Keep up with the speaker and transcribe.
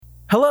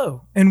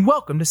Hello, and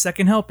welcome to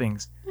Second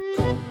Helpings,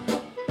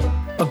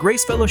 a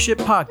Grace Fellowship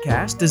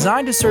podcast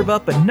designed to serve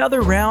up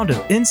another round of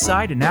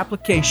insight and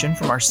application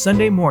from our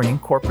Sunday morning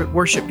corporate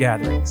worship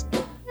gatherings.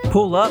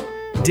 Pull up,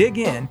 dig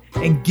in,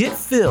 and get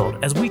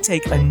filled as we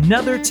take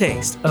another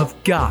taste of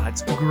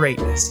God's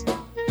greatness.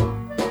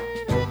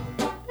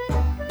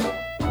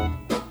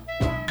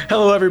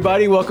 Hello,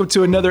 everybody. Welcome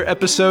to another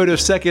episode of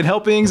Second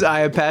Helpings.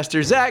 I am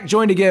Pastor Zach,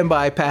 joined again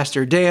by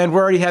Pastor Dan.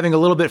 We're already having a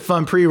little bit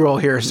fun pre-roll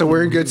here, so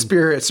we're in good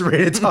spirits,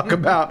 ready to talk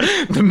about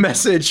the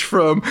message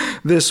from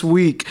this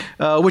week,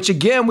 which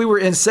again, we were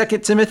in 2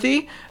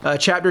 Timothy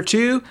chapter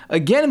 2.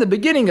 Again, in the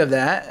beginning of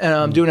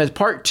that, doing as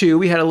part 2,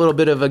 we had a little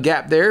bit of a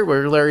gap there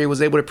where Larry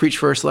was able to preach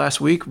for us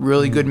last week.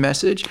 Really good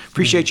message.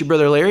 Appreciate you,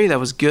 Brother Larry. That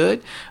was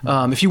good.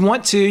 If you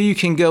want to, you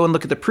can go and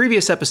look at the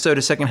previous episode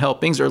of Second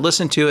Helpings or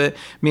listen to it.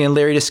 Me and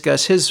Larry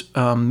discuss his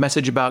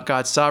message about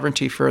God's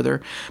sovereignty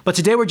further. But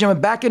today we're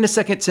jumping back into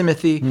 2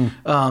 Timothy.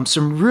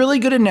 Some really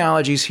good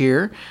analogies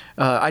here.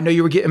 I know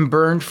you were getting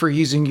burned for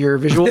using your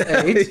visual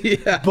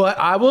aids, but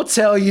I will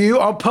tell you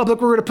on public,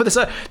 we're going to put this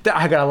up, that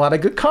I got a lot of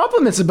good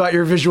compliments about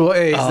your visual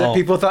aids, that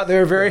people thought they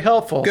were very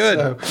helpful.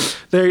 Good. So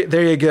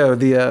there you go.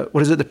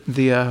 What is it?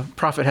 The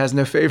prophet has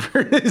no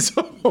favor in his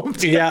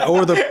hometown. Yeah,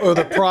 or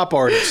the prop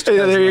artist.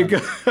 Yeah, there you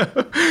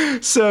go.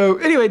 So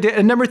anyway,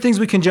 a number of things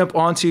we can jump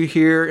onto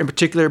here in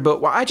particular,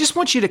 but I just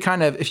want you to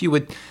kind of, if you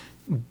would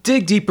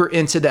dig deeper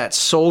into that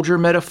soldier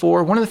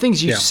metaphor. One of the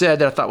things you said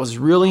that I thought was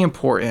really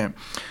important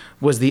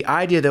was the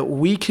idea that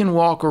we can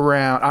walk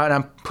around, and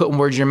I'm putting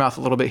words in your mouth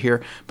a little bit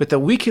here, but that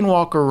we can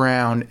walk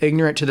around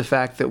ignorant to the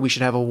fact that we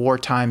should have a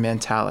wartime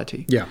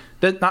mentality. Yeah.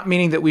 That not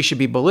meaning that we should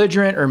be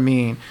belligerent or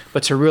mean,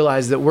 but to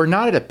realize that we're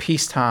not at a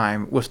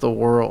peacetime with the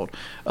world.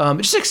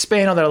 Just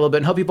expand on that a little bit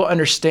and help people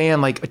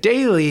understand, like,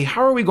 daily,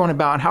 how are we going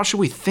about and how should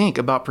we think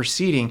about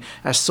proceeding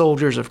as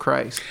soldiers of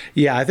Christ?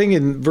 Yeah, I think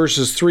in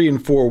verses 3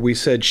 and 4, we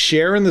said,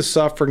 share in the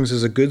sufferings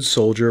as a good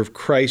soldier of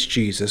Christ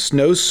Jesus.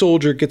 No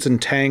soldier gets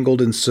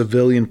entangled in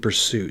civilian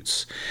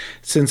pursuits,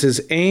 since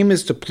his aim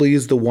is to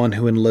please the one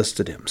who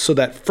enlisted him. So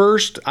that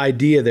first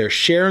idea there,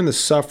 share in the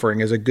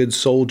suffering as a good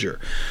soldier.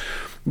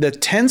 The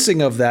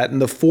tensing of that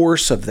and the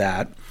force of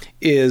that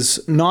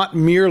is not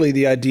merely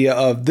the idea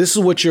of this is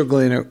what you're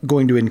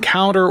going to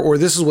encounter or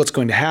this is what's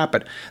going to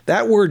happen.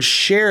 That word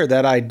share,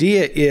 that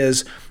idea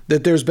is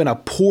that there's been a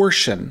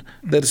portion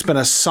that's been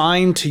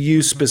assigned to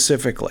you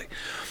specifically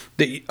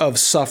of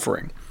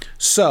suffering.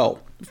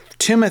 So,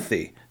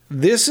 Timothy,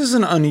 this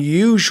isn't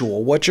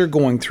unusual, what you're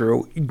going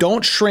through.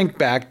 Don't shrink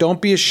back.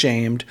 Don't be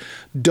ashamed.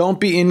 Don't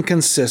be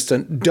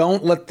inconsistent.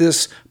 Don't let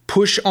this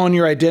push on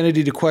your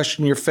identity to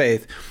question your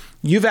faith.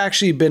 You've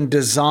actually been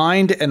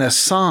designed and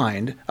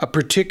assigned a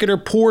particular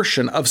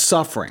portion of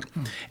suffering,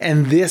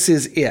 and this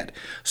is it.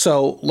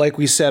 So, like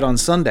we said on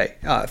Sunday,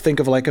 think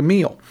of like a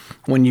meal.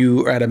 When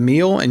you are at a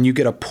meal and you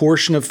get a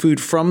portion of food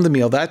from the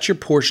meal, that's your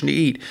portion to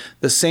eat.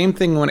 The same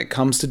thing when it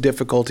comes to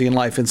difficulty in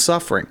life and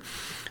suffering.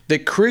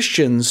 That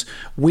Christians,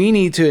 we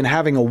need to, in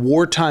having a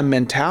wartime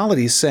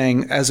mentality,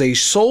 saying, as a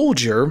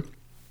soldier,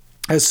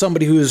 as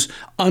somebody who is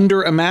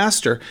under a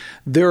master,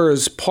 there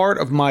is part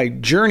of my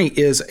journey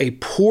is a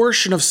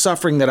portion of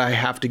suffering that I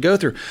have to go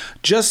through.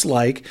 Just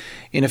like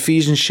in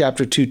Ephesians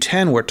chapter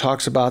 2:10, where it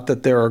talks about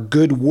that there are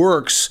good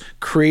works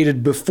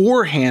created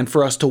beforehand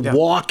for us to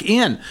walk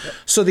in.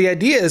 So the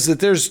idea is that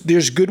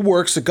there's good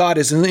works that God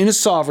is in His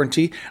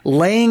sovereignty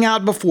laying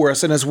out before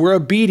us, and as we're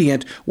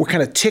obedient, we're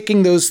kind of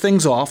ticking those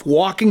things off,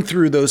 walking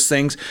through those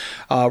things,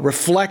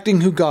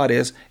 reflecting who God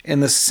is.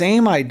 And the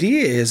same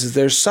idea is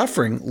there's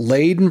suffering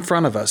laid in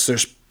front of us.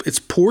 It's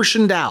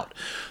portioned out.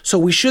 So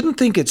we shouldn't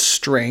think it's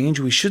strange.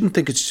 We shouldn't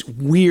think it's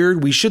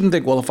weird. We shouldn't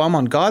think, well, if I'm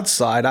on God's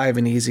side, I have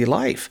an easy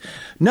life.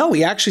 No,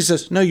 He actually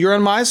says, no, you're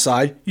on my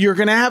side. You're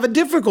going to have a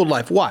difficult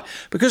life. Why?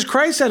 Because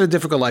Christ had a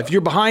difficult life.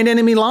 You're behind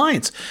enemy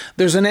lines.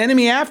 There's an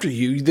enemy after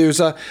you. There's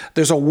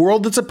a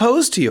world that's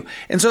opposed to you.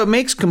 And so it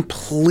makes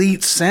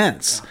complete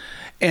sense.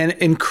 And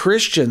in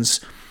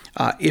Christians,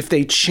 if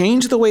they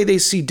change the way they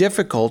see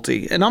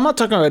difficulty, and I'm not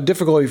talking about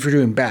difficulty if you're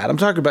doing bad, I'm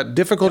talking about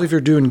difficulty if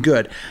you're doing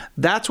good,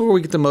 that's where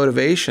we get the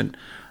motivation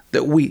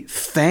that we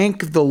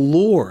thank the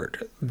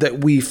Lord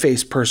that we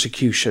face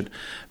persecution,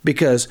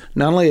 because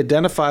not only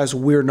identifies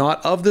we're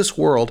not of this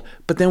world,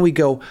 but then we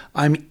go,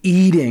 I'm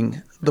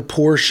eating the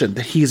portion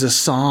that He's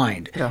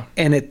assigned. Yeah.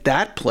 And at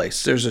that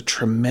place, there's a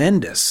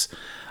tremendous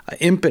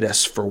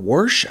impetus for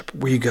worship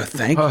where you go,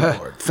 thank you,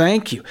 Lord.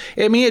 Thank you.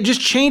 I mean, it just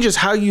changes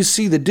how you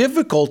see the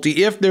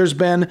difficulty. If there's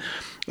been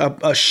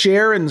a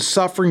share in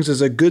sufferings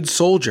as a good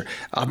soldier,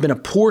 I've been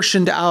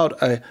apportioned out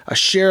a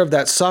share of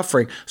that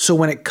suffering. So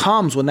when it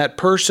comes, when that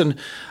person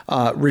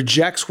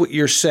rejects what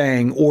you're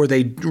saying, or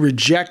they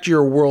reject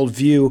your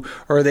worldview,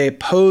 or they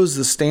oppose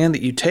the stand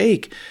that you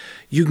take,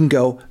 you can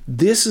go,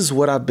 this is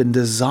what I've been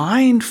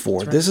designed for.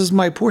 Right. This is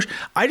my portion.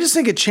 I just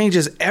think it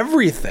changes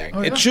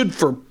everything. It should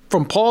for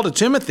from Paul to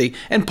Timothy,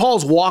 and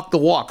Paul's walked the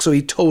walk, so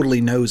he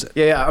totally knows it.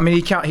 Yeah. I mean,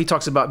 he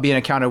talks about being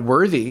accounted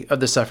worthy of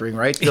the suffering,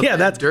 right?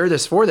 That's endure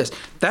this for this.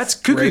 That's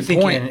cuckoo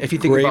thinking if you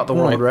think about the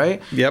world,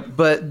 right? Yep.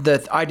 But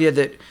the idea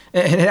that,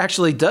 and it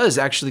actually does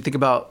think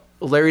about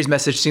Larry's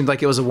message seemed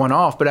like it was a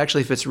one-off, but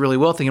actually fits really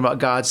well thinking about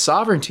God's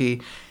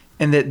sovereignty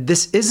and that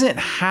this isn't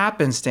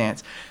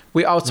happenstance.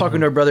 I was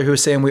talking to a brother who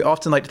was saying we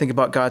often like to think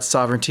about God's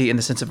sovereignty in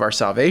the sense of our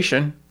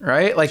salvation,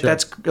 right? Like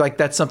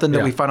that's something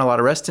that we find a lot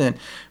of rest in,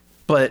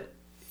 but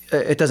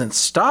it doesn't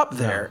stop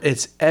there. No.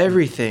 It's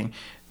everything.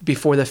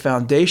 Before the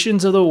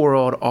foundations of the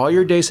world, all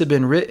your days have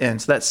been written.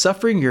 So that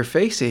suffering you're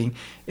facing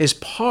is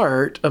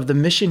part of the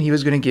mission he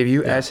was going to give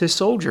you as his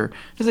soldier.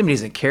 Doesn't mean he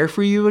doesn't care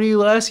for you any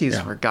less. He's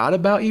forgot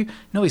about you.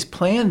 No, he's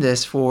planned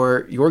this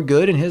for your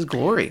good and his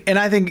glory. And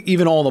I think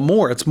even all the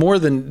more, it's more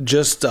than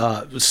just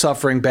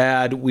suffering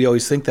bad. We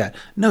always think that.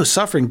 No,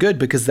 suffering good,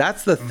 because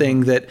that's the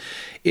thing that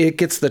it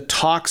gets the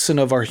toxin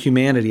of our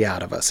humanity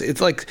out of us.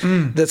 It's like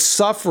that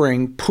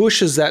suffering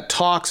pushes that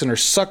toxin or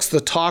sucks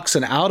the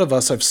toxin out of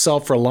us of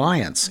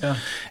self-reliance. Yeah.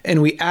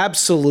 And we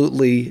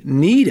absolutely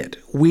need it.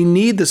 We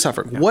need the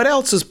suffering. Yeah. What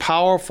else is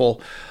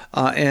powerful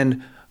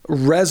and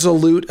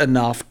resolute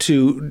enough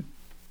to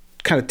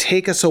kind of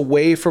take us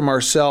away from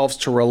ourselves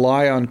to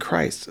rely on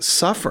Christ?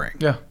 Suffering.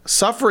 Yeah.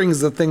 Suffering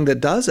is the thing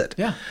that does it.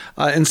 Yeah.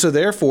 And so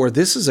therefore,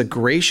 this is a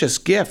gracious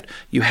gift.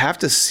 You have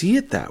to see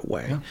it that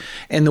way. Yeah.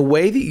 And the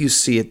way that you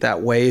see it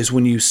that way is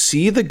when you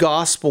see the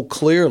gospel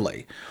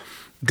clearly.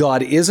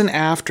 God isn't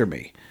after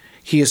me.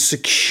 He has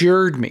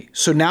secured me.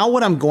 So now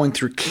what I'm going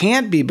through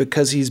can't be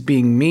because he's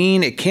being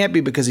mean. It can't be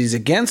because he's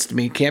against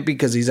me. It can't be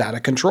because he's out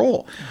of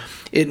control.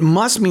 It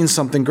must mean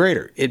something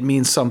greater. It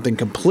means something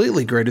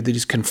completely greater, that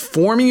he's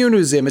conforming you into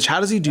his image. How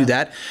does he do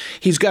that?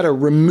 He's got to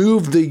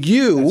remove the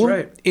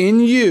you in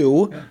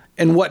you. Yeah.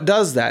 And what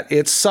does that?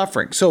 It's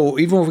suffering. So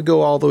even if we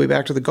go all the way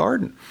back to the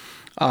garden,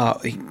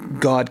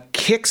 God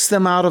kicks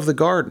them out of the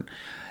garden.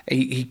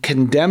 He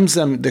condemns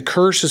them. The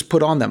curse is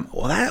put on them.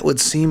 Well, that would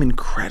seem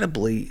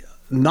incredibly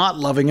not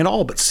loving at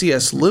all. But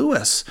C.S.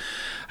 Lewis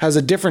has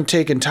a different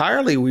take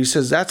entirely, where he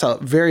says that's a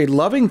very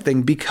loving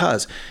thing,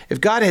 because if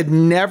God had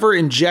never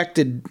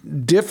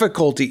injected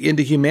difficulty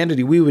into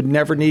humanity, we would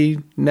never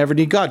need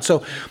God.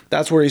 So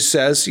that's where he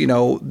says,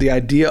 the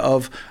idea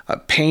of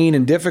pain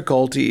and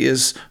difficulty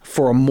is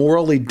for a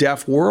morally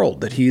deaf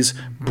world, that he's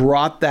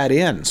brought that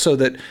in so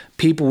that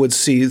people would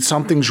see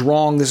something's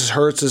wrong, this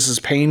hurts, this is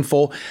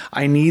painful,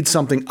 I need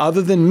something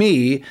other than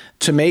me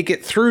to make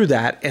it through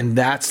that, and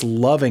that's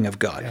loving of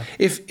God. Yeah.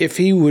 If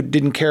he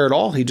didn't care at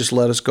all, he just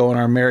let us go on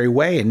our merry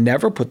way and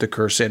never put the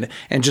curse in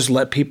and just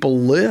let people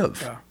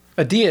live. Yeah.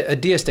 A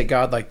deistic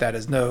God like that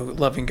is no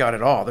loving God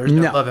at all. There's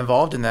no love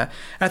involved in that.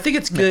 And I think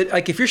it's good,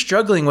 like if you're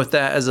struggling with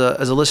that as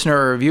a listener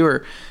or a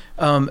viewer,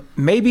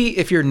 maybe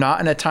if you're not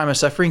in a time of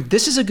suffering,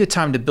 this is a good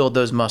time to build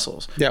those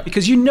muscles. Yeah.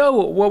 Because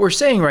what we're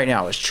saying right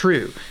now is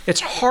true.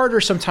 It's harder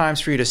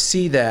sometimes for you to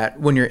see that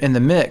when you're in the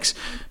mix.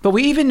 But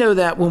we even know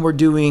that when we're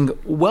doing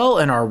well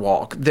in our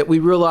walk, that we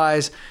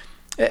realize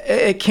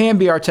it can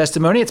be our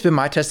testimony. It's been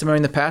my testimony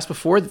in the past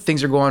before that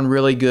things are going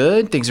really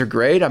good. Things are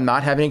great. I'm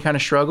not having any kind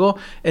of struggle.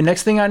 And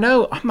next thing I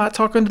know, I'm not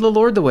talking to the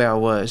Lord the way I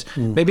was.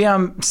 Maybe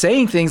I'm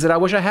saying things that I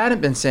wish I hadn't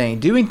been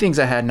saying, doing things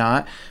I had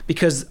not,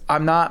 because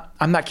I'm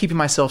not keeping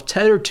myself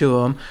tethered to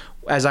Him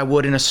as I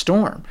would in a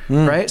storm,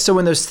 right? So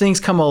when those things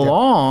come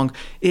along,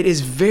 it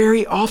is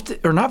very often,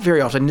 or not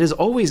very often, it is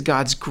always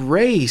God's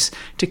grace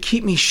to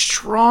keep me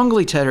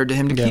strongly tethered to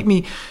Him, to keep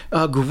me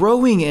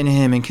growing in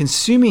Him and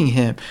consuming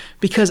Him,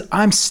 because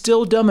I'm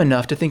still dumb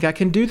enough to think I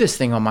can do this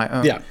thing on my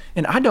own. Yeah.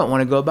 And I don't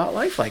want to go about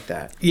life like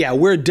that. Yeah,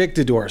 we're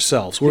addicted to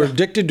ourselves. We're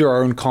addicted to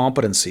our own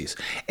competencies.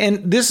 And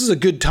this is a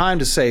good time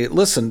to say,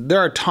 listen, there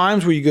are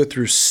times where you go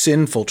through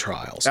sinful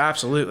trials.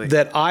 Absolutely.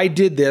 That I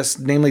did this,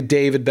 namely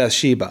David,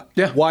 Bathsheba.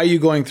 Yeah. Why are you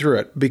going through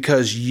it?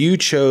 Because you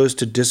chose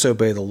to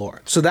disobey the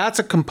Lord. So that's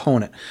a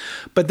component.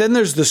 But then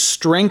there's the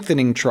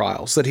strengthening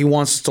trials that he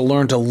wants us to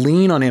learn to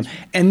lean on him.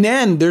 And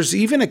then there's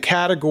even a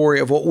category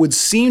of what would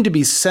seem to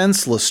be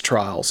senseless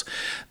trials.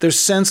 They're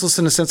senseless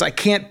in a sense. I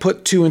can't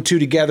put two and two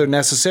together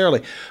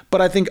necessarily.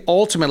 But I think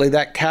ultimately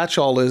that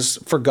catch-all is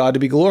for God to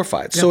be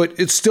glorified. Yeah. So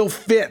it still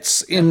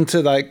fits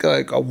into like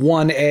a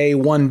 1A,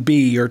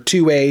 1B, or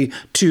 2A,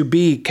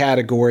 2B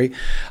category,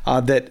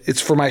 that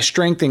it's for my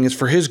strengthening, it's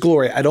for his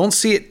glory. I don't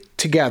see it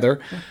together.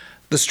 Yeah.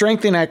 The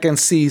strengthening I can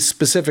see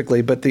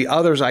specifically, but the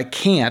others I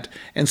can't.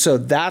 And so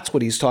that's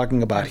what he's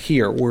talking about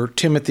here, where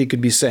Timothy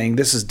could be saying,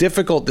 this is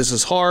difficult, this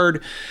is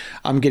hard.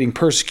 I'm getting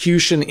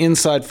persecution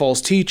inside false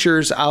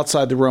teachers,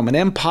 outside the Roman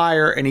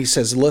Empire. And he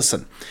says,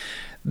 listen,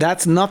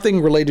 that's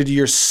nothing related to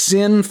your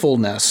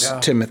sinfulness,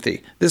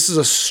 Timothy. This is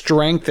a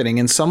strengthening,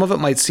 and some of it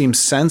might seem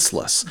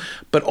senseless,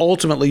 but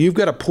ultimately you've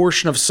got a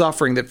portion of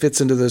suffering that fits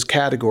into those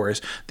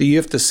categories that you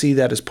have to see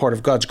that as part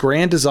of God's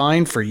grand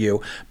design for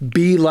you.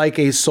 Be like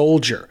a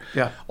soldier.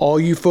 Yeah. All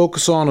you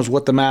focus on is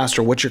what the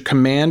master, what your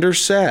commander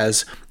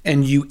says,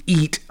 and you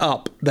eat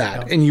up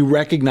that, and you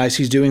recognize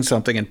he's doing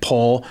something. And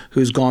Paul,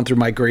 who's gone through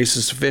my grace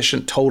is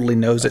sufficient, totally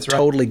knows it,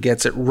 totally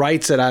gets it,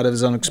 writes it out of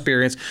his own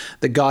experience,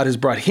 that God has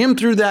brought him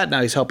through that.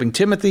 Now he's helping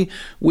Timothy,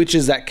 which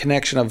is that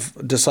connection of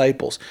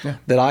disciples,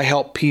 that I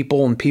help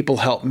people and people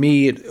help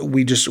me.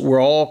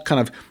 We're all kind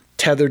of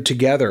tethered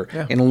together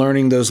in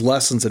learning those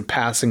lessons and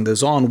passing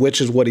those on,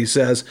 which is what he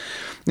says,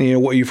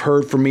 what you've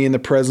heard from me in the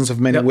presence of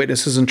many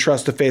witnesses and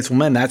trust of faithful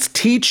men. That's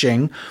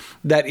teaching.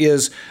 That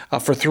is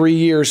for 3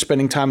 years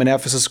spending time in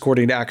Ephesus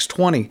according to Acts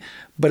 20.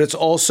 But it's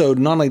also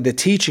not only the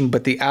teaching,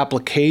 but the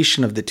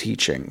application of the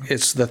teaching.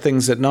 It's the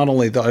things that not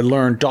only that I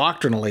learned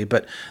doctrinally,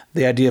 but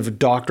the idea of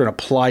doctrine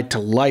applied to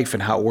life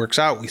and how it works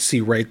out. We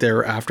see right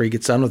there after he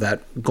gets done with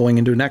that, going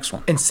into the next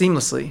one. And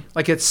seamlessly.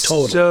 Like it's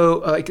so,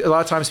 like a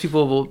lot of times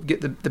people will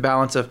get the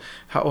balance of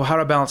how do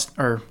I balance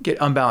or get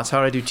unbalanced? How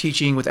do I do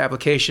teaching with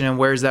application, and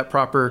where's that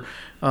proper,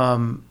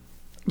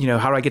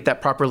 how do I get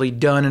that properly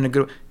done in a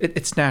good way?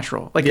 It's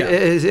natural. Like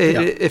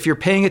if you're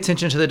paying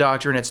attention to the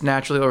doctrine, it's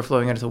naturally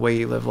overflowing into the way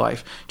you live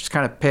life. Just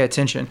kind of pay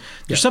attention.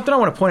 There's something I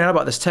want to point out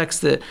about this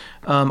text that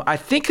I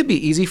think could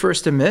be easy for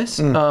us to miss.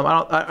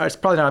 It's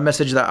probably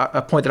not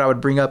a point that I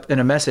would bring up in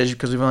a message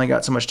because we've only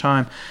got so much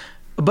time.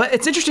 But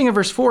it's interesting in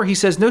verse 4, he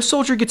says, "No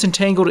soldier gets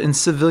entangled in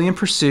civilian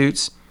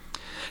pursuits,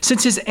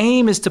 since his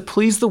aim is to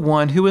please the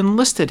one who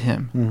enlisted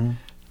him."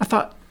 I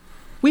thought,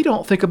 we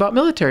don't think about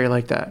military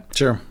like that.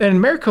 Sure. And in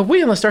America,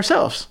 we enlist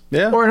ourselves.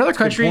 Yeah. Or in other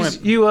countries,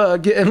 you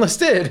get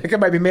enlisted. It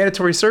might be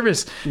mandatory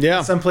service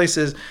in some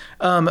places.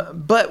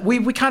 But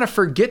we kind of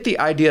forget the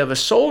idea of a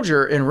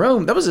soldier in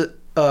Rome. That was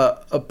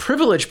a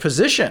privileged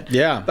position.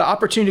 Yeah. The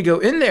opportunity to go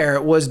in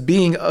there was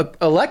being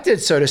elected,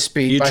 so to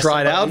speak. You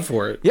tried out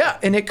for it. Yeah.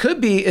 And it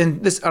could be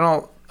in this, I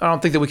don't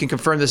think that we can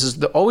confirm this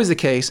is always the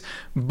case,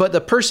 but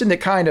the person that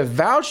kind of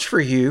vouched for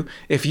you,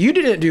 if you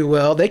didn't do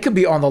well, they could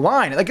be on the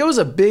line. Like it was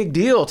a big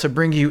deal to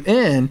bring you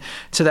in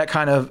to that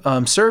kind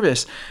of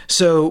service.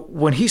 So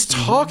when he's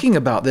talking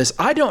about this,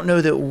 I don't know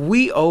that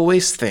we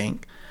always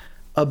think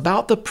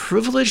about the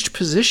privileged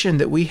position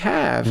that we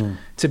have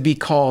to be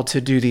called to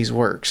do these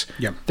works.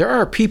 Yeah. There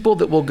are people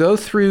that will go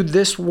through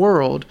this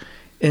world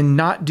and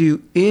not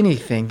do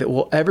anything that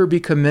will ever be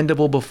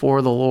commendable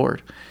before the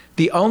Lord.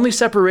 The only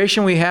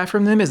separation we have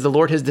from them is the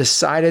Lord has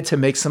decided to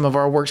make some of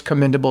our works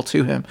commendable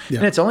to him. Yeah.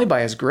 And it's only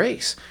by his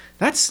grace.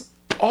 That's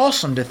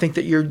awesome to think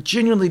that you're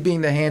genuinely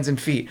being the hands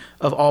and feet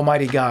of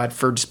Almighty God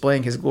for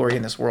displaying his glory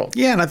in this world.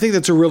 Yeah, and I think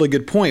that's a really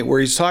good point where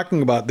he's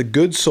talking about the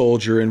good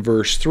soldier in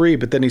verse 3,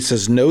 but then he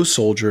says no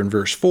soldier in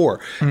verse 4,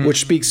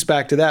 which speaks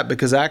back to that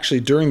because actually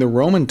during the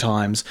Roman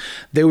times,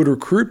 they would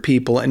recruit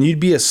people and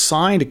you'd be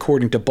assigned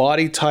according to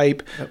body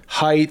type,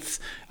 height,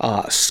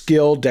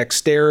 skill,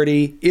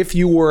 dexterity. If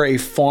you were a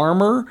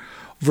farmer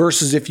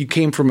versus if you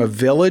came from a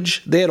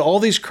village, they had all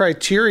these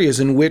criterias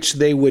in which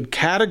they would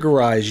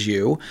categorize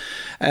you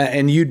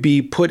and you'd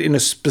be put in a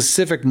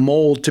specific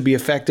mold to be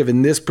effective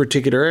in this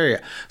particular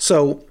area.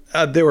 So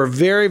they were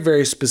very,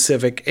 very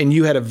specific, and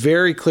you had a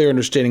very clear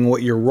understanding of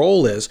what your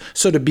role is.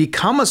 So to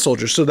become a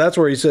soldier, so that's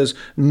where he says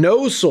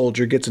no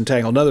soldier gets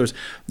entangled. In other words,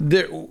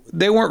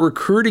 they weren't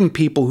recruiting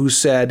people who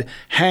said,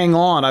 hang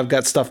on, I've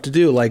got stuff to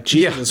do. Like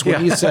Jesus,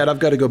 when he said, I've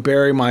got to go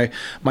bury my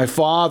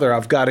father,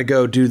 I've got to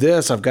go do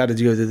this, I've got to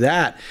do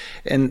that.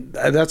 And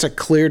that's a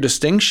clear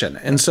distinction.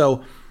 And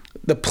so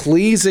the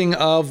pleasing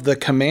of the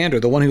commander,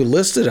 the one who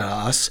listed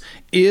us,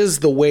 is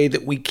the way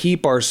that we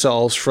keep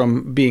ourselves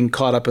from being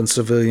caught up in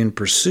civilian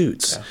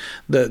pursuits,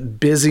 the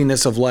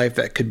busyness of life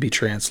that could be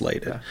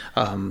translated.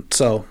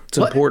 So it's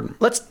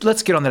important.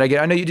 Let's get on that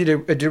again. I know you did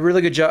a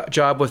really good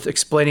job with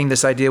explaining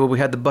this idea where we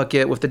had the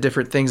bucket with the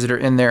different things that are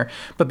in there.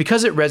 But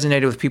because it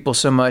resonated with people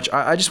so much,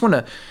 I just want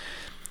to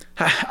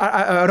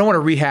I don't want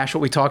to rehash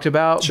what we talked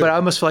about, but I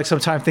almost feel like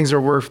sometimes things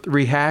are worth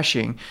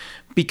rehashing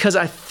because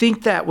I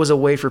think that was a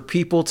way for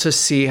people to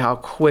see how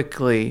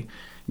quickly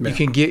you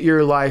can get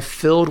your life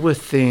filled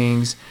with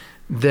things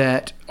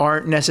that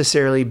aren't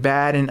necessarily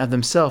bad in of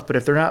themselves, but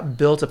if they're not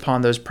built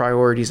upon those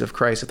priorities of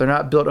Christ, if they're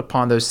not built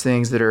upon those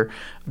things that are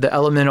the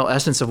elemental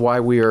essence of why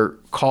we are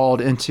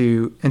called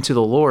into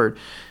the Lord,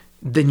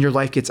 then your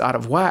life gets out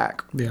of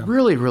whack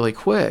really, really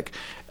quick.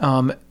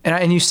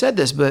 And you said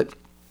this, but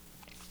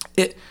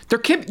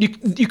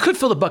you could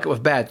fill the bucket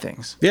with bad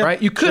things,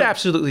 right? You could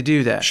absolutely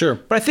do that. Sure.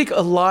 But I think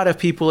a lot of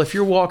people, if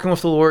you're walking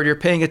with the Lord, you're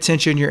paying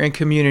attention, you're in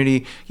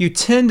community, you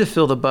tend to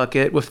fill the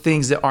bucket with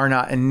things that are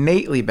not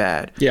innately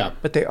bad,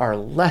 but they are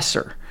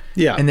lesser.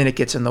 And then it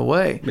gets in the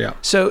way.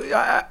 So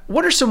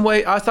what are some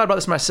ways, I thought about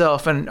this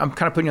myself and I'm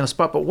kind of putting you on the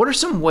spot, but what are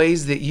some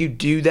ways that you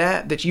do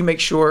that you make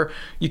sure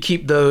you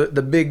keep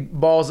the big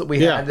balls that we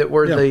had that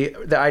were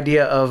the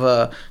idea of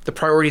the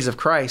priorities of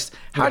Christ?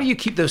 How do you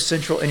keep those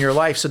central in your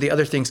life so the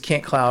other things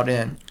can't cloud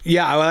in?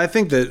 Yeah, I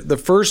think that the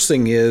first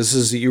thing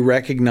is that you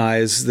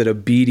recognize that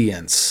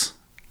obedience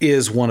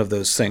is one of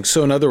those things.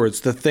 So in other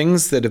words, the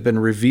things that have been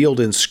revealed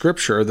in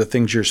Scripture are the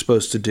things you're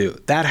supposed to do.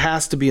 That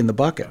has to be in the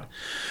bucket.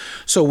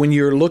 So when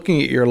you're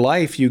looking at your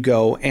life, you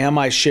go, am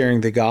I sharing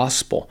the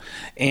gospel?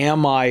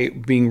 Am I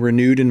being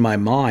renewed in my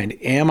mind?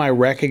 Am I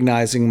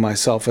recognizing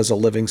myself as a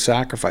living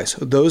sacrifice?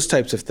 Those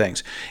types of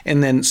things.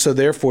 And then, so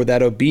therefore,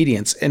 that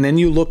obedience. And then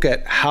you look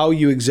at how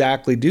you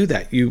exactly do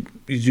that. You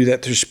do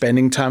that through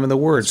spending time in the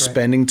Word,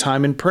 spending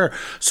time in prayer.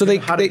 So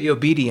how to be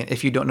obedient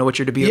if you don't know what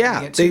you're to be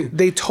obedient to.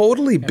 They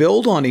totally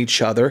build on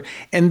each other.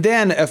 And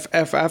then if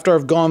after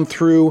I've gone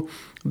through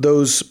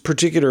those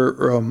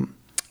particular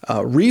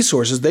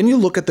resources, then you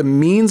look at the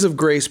means of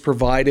grace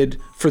provided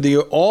for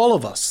all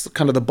of us,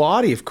 kind of the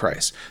body of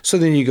Christ. So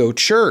then you go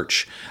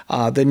church,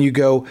 then you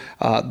go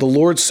the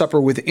Lord's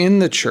Supper within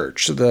the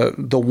church,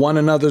 the one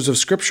another's of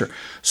Scripture.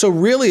 So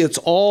really, it's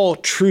all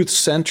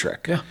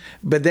truth-centric. Yeah.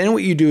 But then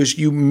what you do is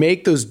you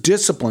make those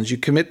disciplines, you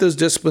commit those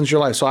disciplines in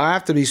your life. So I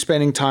have to be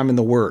spending time in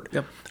the Word.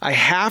 Yep. I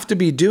have to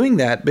be doing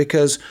that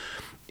because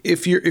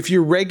if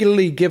you're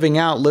regularly giving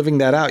out, living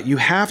that out, you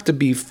have to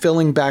be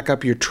filling back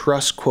up your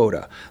trust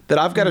quota. That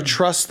I've got to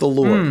trust the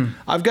Lord.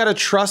 I've got to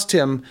trust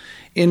Him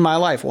in my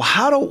life.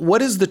 Well,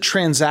 what is the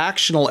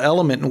transactional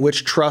element in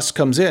which trust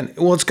comes in?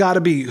 Well, it's got to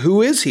be,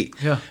 who is He?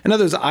 Yeah. In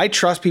other words, I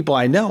trust people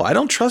I know. I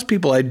don't trust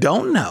people I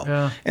don't know.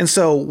 Yeah. And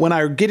so when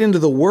I get into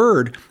the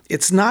Word,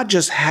 it's not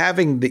just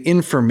having the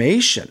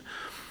information.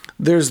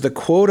 There's the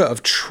quota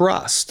of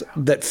trust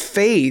that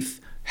faith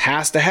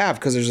has to have,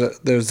 because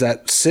there's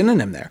that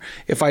synonym there.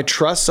 If I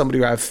trust somebody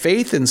or I have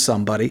faith in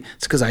somebody,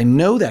 it's because I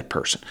know that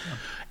person. Yeah.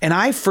 And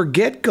I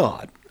forget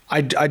God.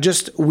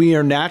 We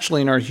are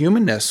naturally in our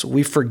humanness,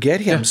 we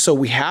forget Him. Yeah. So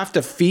we have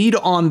to feed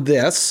on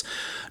this,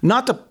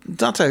 not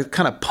to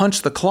kind of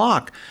punch the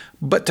clock,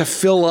 but to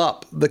fill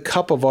up the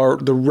cup of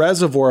the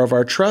reservoir of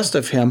our trust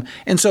of Him.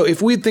 And so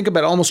if we think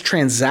about it almost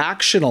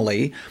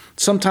transactionally,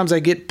 sometimes I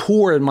get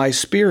poor in my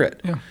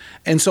spirit. Yeah.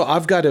 And so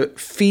I've got to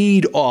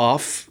feed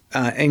off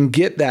and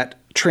get that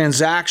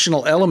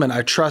transactional element.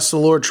 I trust the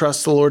Lord,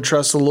 trust the Lord,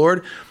 trust the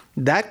Lord.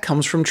 That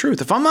comes from truth.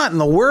 If I'm not in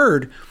the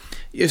Word,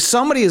 if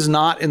somebody is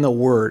not in the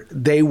Word,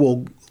 they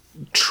will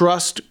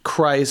trust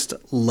Christ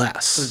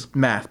less.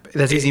 Math.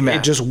 That's easy math.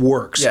 It just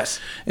works. Yes.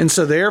 And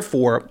so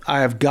therefore,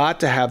 I have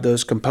got to have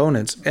those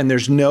components, and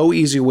there's no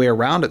easy way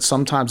around it.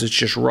 Sometimes it's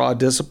just raw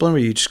discipline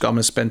where you just go, I'm going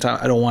to spend time.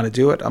 I don't want to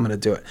do it. I'm going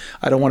to do it.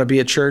 I don't want to be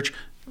at church,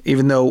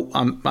 even though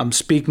I'm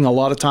speaking a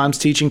lot of times,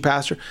 teaching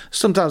pastor.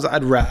 Sometimes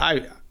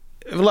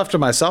if left to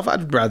myself,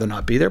 I'd rather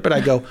not be there, but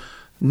I go,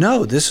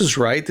 no, this is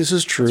right. This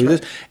is true.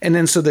 Right. And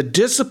then so the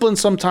discipline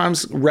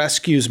sometimes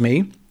rescues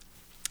me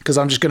because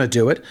I'm just going to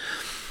do it.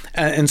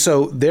 And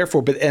so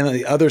therefore, and on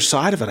the other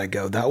side of it, I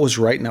go, that was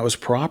right and that was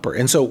proper.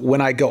 And so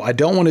when I go, I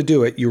don't want to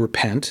do it, you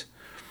repent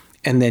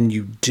and then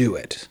you do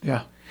it.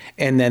 Yeah.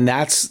 And then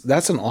that's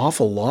an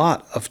awful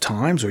lot of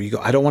times where you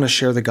go, I don't want to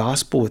share the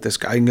gospel with this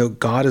guy. I know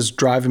God is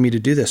driving me to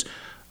do this.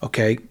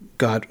 Okay,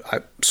 God,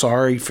 I'm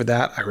sorry for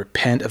that. I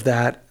repent of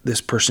that.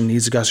 This person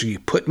needs the gospel. You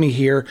put me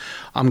here.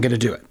 I'm going to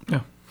do it.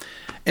 Yeah.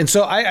 And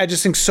so I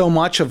just think so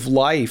much of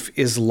life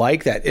is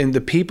like that. And the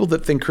people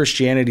that think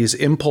Christianity is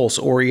impulse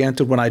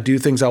oriented, when I do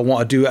things I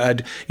want to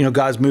do,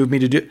 God's moved me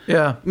to do.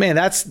 Yeah, man,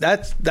 that's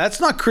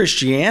not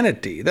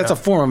Christianity. That's a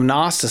form of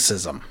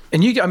Gnosticism.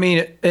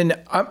 And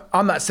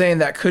I'm not saying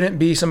that couldn't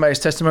be somebody's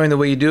testimony the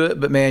way you do it,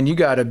 but man, you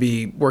got to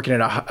be working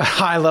at a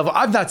high level.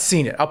 I've not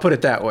seen it. I'll put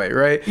it that way,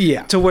 right?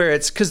 Yeah. To where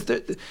it's because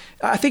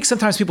I think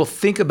sometimes people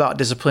think about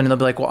discipline and they'll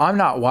be like, well, I'm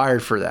not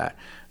wired for that.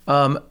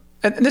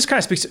 And this kind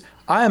of speaks to,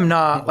 I am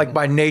not, like,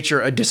 by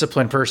nature, a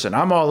disciplined person.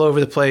 I'm all over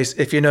the place.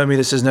 If you know me,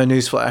 this is no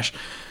newsflash.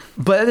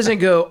 But that doesn't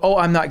go, oh,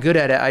 I'm not good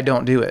at it, I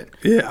don't do it.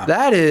 Yeah.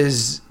 That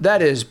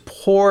is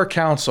poor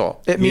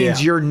counsel. It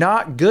means you're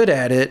not good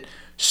at it,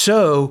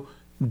 so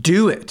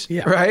do it,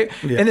 right?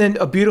 Yeah. And then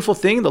a beautiful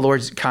thing, the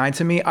Lord's kind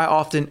to me.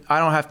 I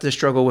don't have to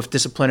struggle with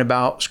discipline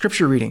about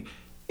scripture reading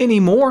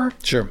anymore.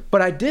 Sure.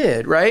 But I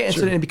did, right? And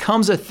so then it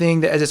becomes a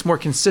thing that as it's more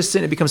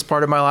consistent, it becomes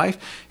part of my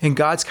life and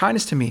God's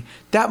kindness to me.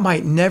 That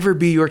might never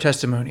be your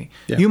testimony.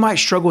 Yeah. You might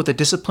struggle with the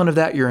discipline of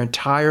that your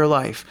entire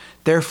life.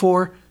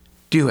 Therefore,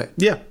 do it.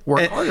 Yeah.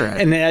 Work harder at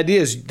it. And the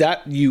idea is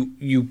that you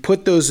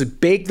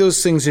bake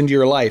those things into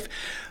your life.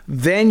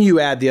 Then you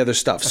add the other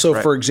stuff. That's so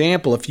right. For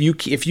example, if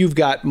you've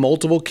got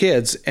multiple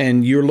kids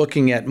and you're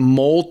looking at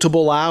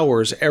multiple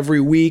hours every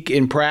week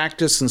in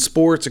practice and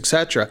sports,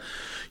 etc.,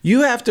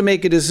 you have to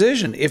make a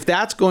decision. If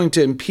that's going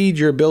to impede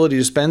your ability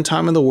to spend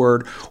time in the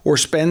Word or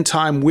spend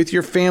time with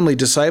your family,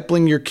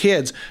 discipling your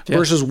kids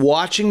versus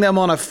watching them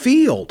on a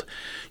field,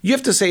 you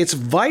have to say it's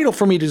vital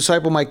for me to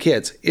disciple my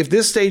kids. If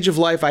this stage of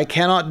life I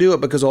cannot do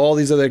it because of all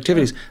these other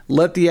activities,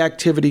 let the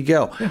activity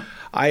go. Yeah.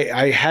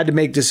 I had to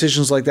make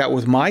decisions like that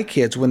with my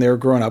kids when they were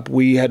growing up.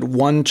 We had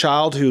one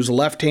child who's a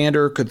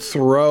left-hander, could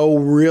throw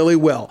really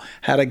well.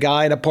 Had a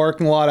guy in a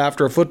parking lot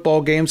after a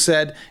football game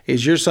said,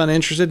 "Is your son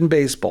interested in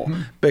baseball?"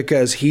 Mm-hmm.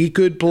 Because he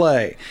could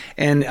play.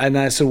 And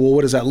I said, well,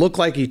 what does that look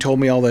like? He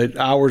told me all the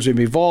hours we've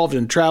involved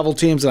in travel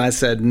teams, and I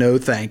said, no,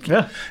 thank you.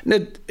 Yeah.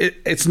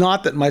 It's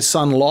not that my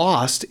son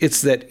lost,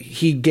 it's that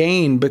he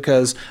gained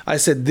because I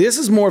said, this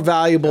is more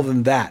valuable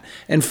than that.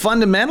 And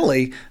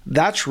fundamentally,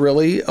 that's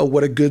really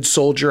what a good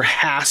soldier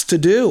has to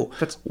do?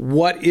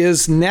 What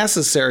is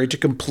necessary to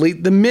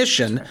complete the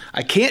mission?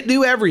 I can't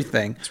do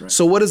everything.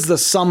 So what is the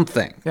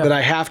something that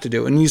I have to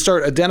do? And you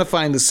start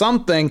identifying the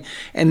something,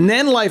 and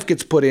then life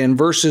gets put in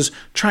versus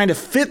trying to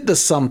fit the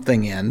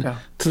something in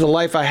to the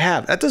life I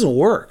have. That doesn't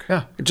work.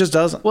 It just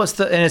doesn't. Well,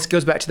 and it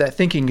goes back to that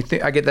thinking.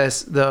 I get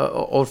this, the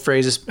old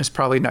phrase is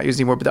probably not used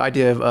anymore, but the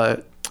idea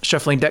of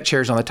shuffling deck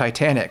chairs on the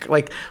Titanic.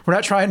 Like, we're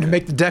not trying to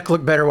make the deck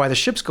look better while the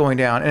ship's going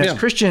down. And as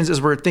Christians,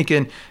 as we're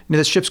thinking,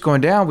 the ship's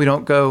going down, we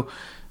don't go,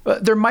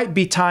 there might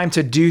be time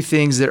to do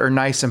things that are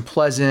nice and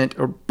pleasant,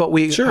 but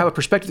we have a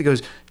perspective that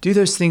goes, do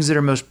those things that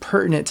are most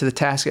pertinent to the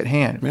task at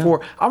hand. I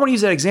want to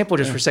use that example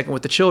just for a second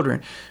with the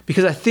children,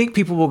 because I think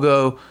people will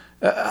go,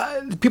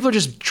 people are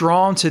just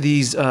drawn to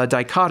these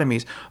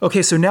dichotomies.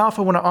 Okay, so now if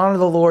I want to honor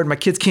the Lord, my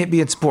kids can't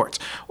be in sports,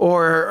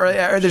 or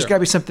there's got to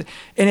be something.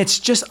 And it's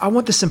just, I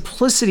want the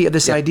simplicity of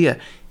this idea.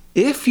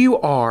 If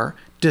you are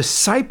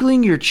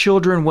discipling your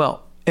children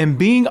well and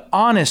being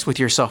honest with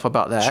yourself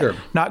about that,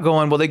 not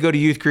going, well, they go to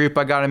youth group,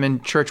 I got them in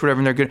church,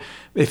 whatever, and they're good.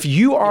 If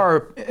you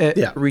are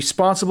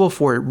responsible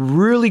for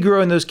really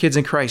growing those kids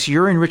in Christ,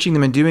 you're enriching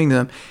them and doing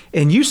them,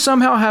 and you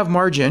somehow have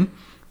margin.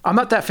 I'm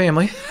not that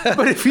family,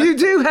 but if you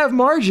do have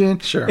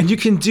margin and you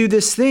can do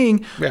this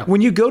thing,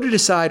 when you go to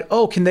decide,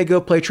 can they go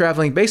play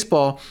traveling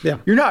baseball?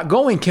 You're not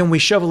going, can we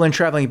shovel in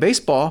traveling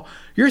baseball?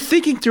 You're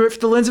thinking through it through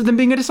the lens of them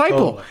being a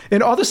disciple.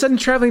 And all of a sudden,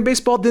 traveling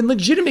baseball then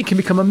legitimately can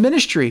become a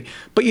ministry,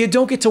 but you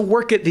don't get to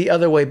work it the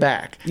other way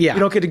back. You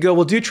don't get to go,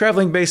 we'll do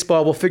traveling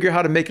baseball, we'll figure out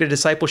how to make it a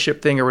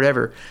discipleship thing or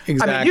whatever. I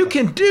mean, you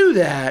can do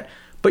that,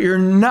 but you're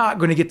not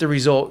going to get the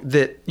result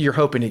that you're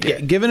hoping to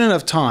get. Given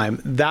enough time,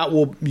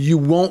 you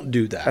won't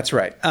do that. That's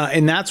right.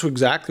 And that's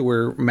exactly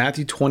where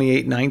Matthew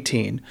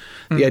 28:19,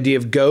 the idea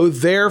of go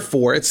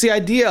therefore, it's the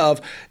idea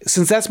of,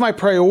 since that's my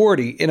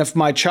priority, and if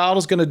my child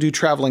is going to do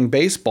traveling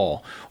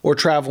baseball or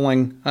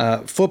traveling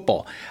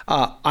football,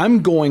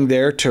 I'm going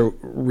there to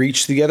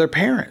reach the other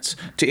parents,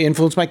 to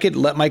influence my kid,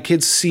 let my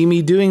kids see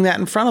me doing that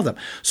in front of them.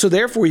 So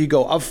therefore you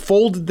go, I've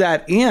folded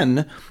that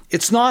in.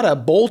 It's not a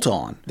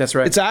bolt-on. That's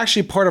right. It's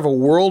actually part of a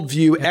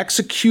worldview,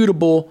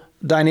 executable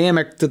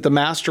dynamic that the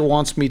master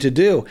wants me to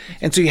do.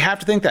 And so you have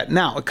to think that.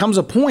 Now, it comes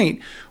a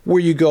point where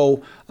you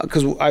go,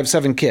 because I have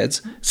 7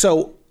 kids,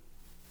 so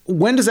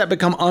when does that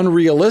become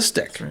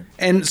unrealistic? Right.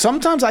 And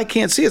sometimes I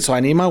can't see it, so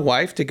I need my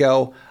wife to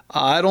go,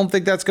 I don't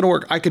think that's going to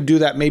work. I could do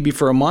that maybe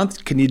for a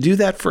month. Can you do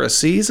that for a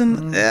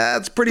season? Yeah,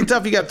 it's pretty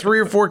tough. You got 3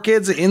 or 4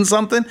 kids in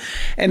something,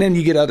 and then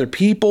you get other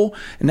people,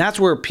 and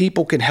that's where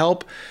people can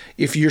help.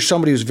 If you're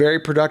somebody who's very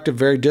productive,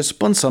 very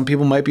disciplined, some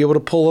people might be able to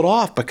pull it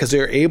off because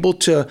they're able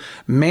to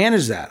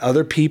manage that.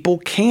 Other people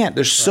can't.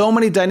 There's so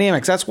many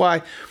dynamics. That's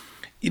why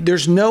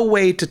there's no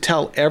way to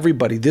tell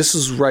everybody this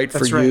is right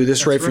for you,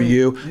 this is right for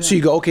you. Yeah. So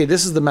you go, okay,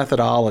 this is the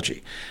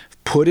methodology.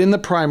 Put in the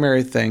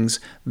primary things,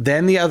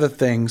 then the other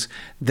things.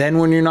 Then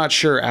when you're not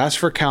sure, ask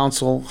for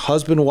counsel,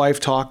 husband, wife,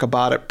 talk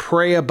about it,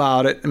 pray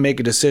about it, and make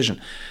a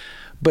decision.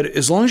 But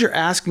as long as you're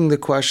asking the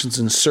questions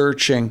and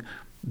searching,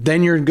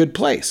 then you're in a good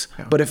place.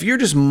 Yeah. But if you're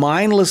just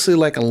mindlessly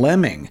like a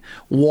lemming,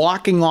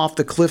 walking off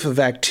the cliff of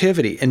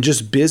activity and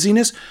just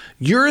busyness,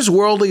 you're as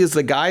worldly as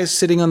the guy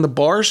sitting on the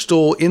bar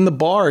stool in the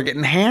bar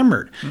getting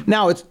hammered. Mm-hmm.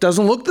 Now, it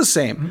doesn't look the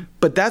same,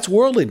 but that's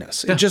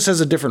worldliness. Yeah. It just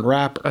has a different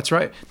wrapper. That's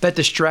right. That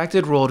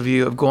distracted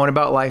worldview of going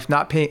about life,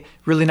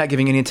 really not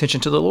giving any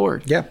attention to the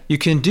Lord. Yeah. You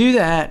can do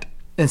that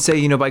and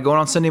say, by going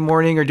on Sunday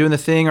morning or doing the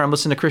thing, or I'm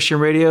listening to Christian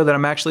radio, that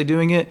I'm actually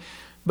doing it.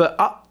 But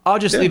I'll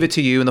just leave it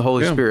to you and the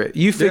Holy Spirit.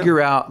 You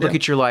figure out, look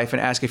at your life and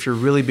ask if you're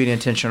really being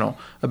intentional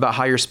about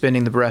how you're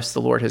spending the breaths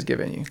the Lord has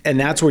given you. And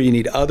that's where you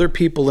need other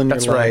people in your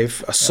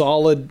life, a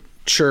solid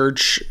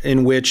church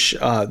in which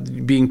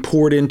being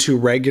poured into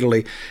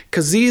regularly,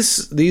 because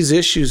these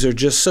issues are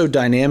just so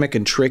dynamic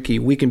and tricky.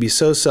 We can be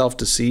so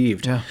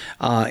self-deceived,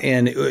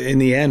 and in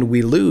the end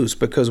we lose,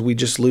 because we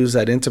just lose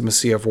that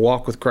intimacy of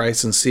walk with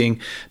Christ and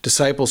seeing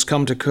disciples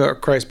come to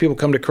Christ, people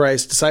come to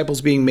Christ,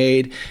 disciples being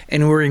made,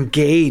 and we're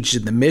engaged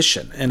in the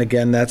mission. And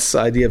again, that's the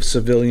idea of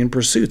civilian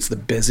pursuits. The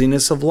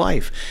busyness of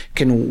life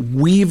can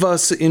weave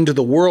us into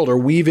the world or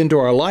weave into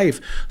our life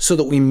so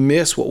that we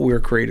miss what we were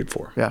created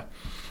for. Yeah.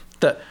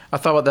 I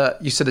thought about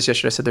that. You said this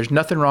yesterday. I said, there's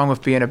nothing wrong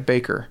with being a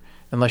baker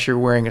unless you're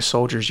wearing a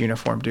soldier's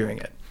uniform doing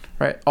it,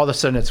 right? All of a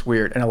sudden it's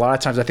weird. And a lot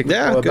of times I think we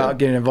go about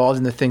getting involved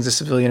in the things of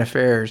civilian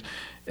affairs.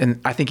 And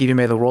I think even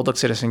maybe the world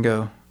looks at us and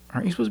go,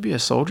 aren't you supposed to be a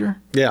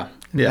soldier? Yeah.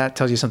 Yeah. That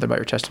tells you something about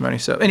your testimony.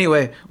 So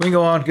anyway, we can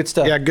go on. Good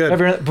stuff. Yeah,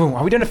 good. Boom.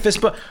 Are we done a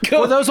fist bump?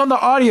 For those on the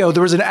audio,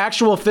 there was an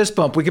actual fist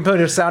bump. We can put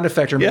a sound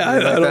effect. I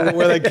don't know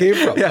where that came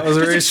from. That was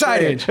very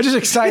excited. I'm just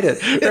excited.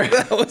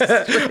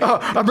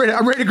 I'm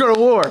ready to go to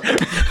war.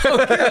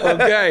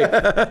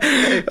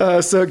 Okay.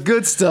 So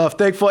good stuff.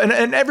 Thankful.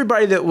 And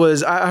everybody that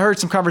was, I heard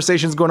some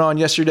conversations going on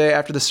yesterday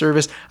after the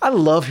service. I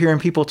love hearing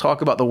people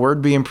talk about the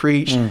word being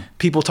preached,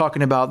 people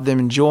talking about them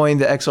enjoying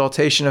the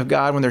exaltation of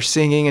God when they're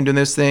singing and doing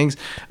those things.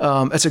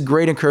 It's a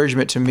great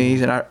encouragement to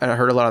me. And I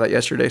heard a lot of that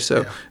yesterday.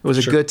 So it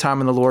was a good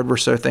time in the Lord. We're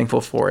so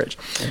thankful for it.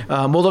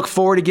 We'll look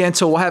forward again.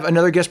 So we'll have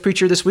another guest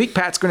preacher this week.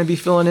 Pat's going to be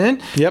filling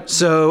in. Yep.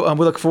 So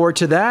we look forward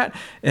to that.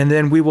 And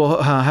then we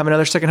will have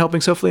another second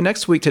helping hopefully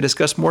next week to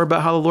discuss more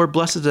about how the Lord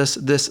blesses us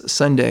this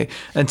Sunday.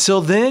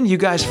 Until then, you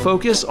guys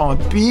focus on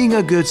being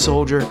a good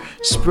soldier,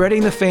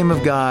 spreading the fame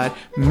of God,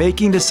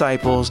 making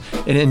disciples,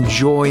 and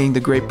enjoying the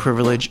great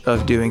privilege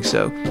of doing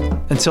so.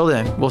 Until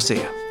then, we'll see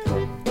you.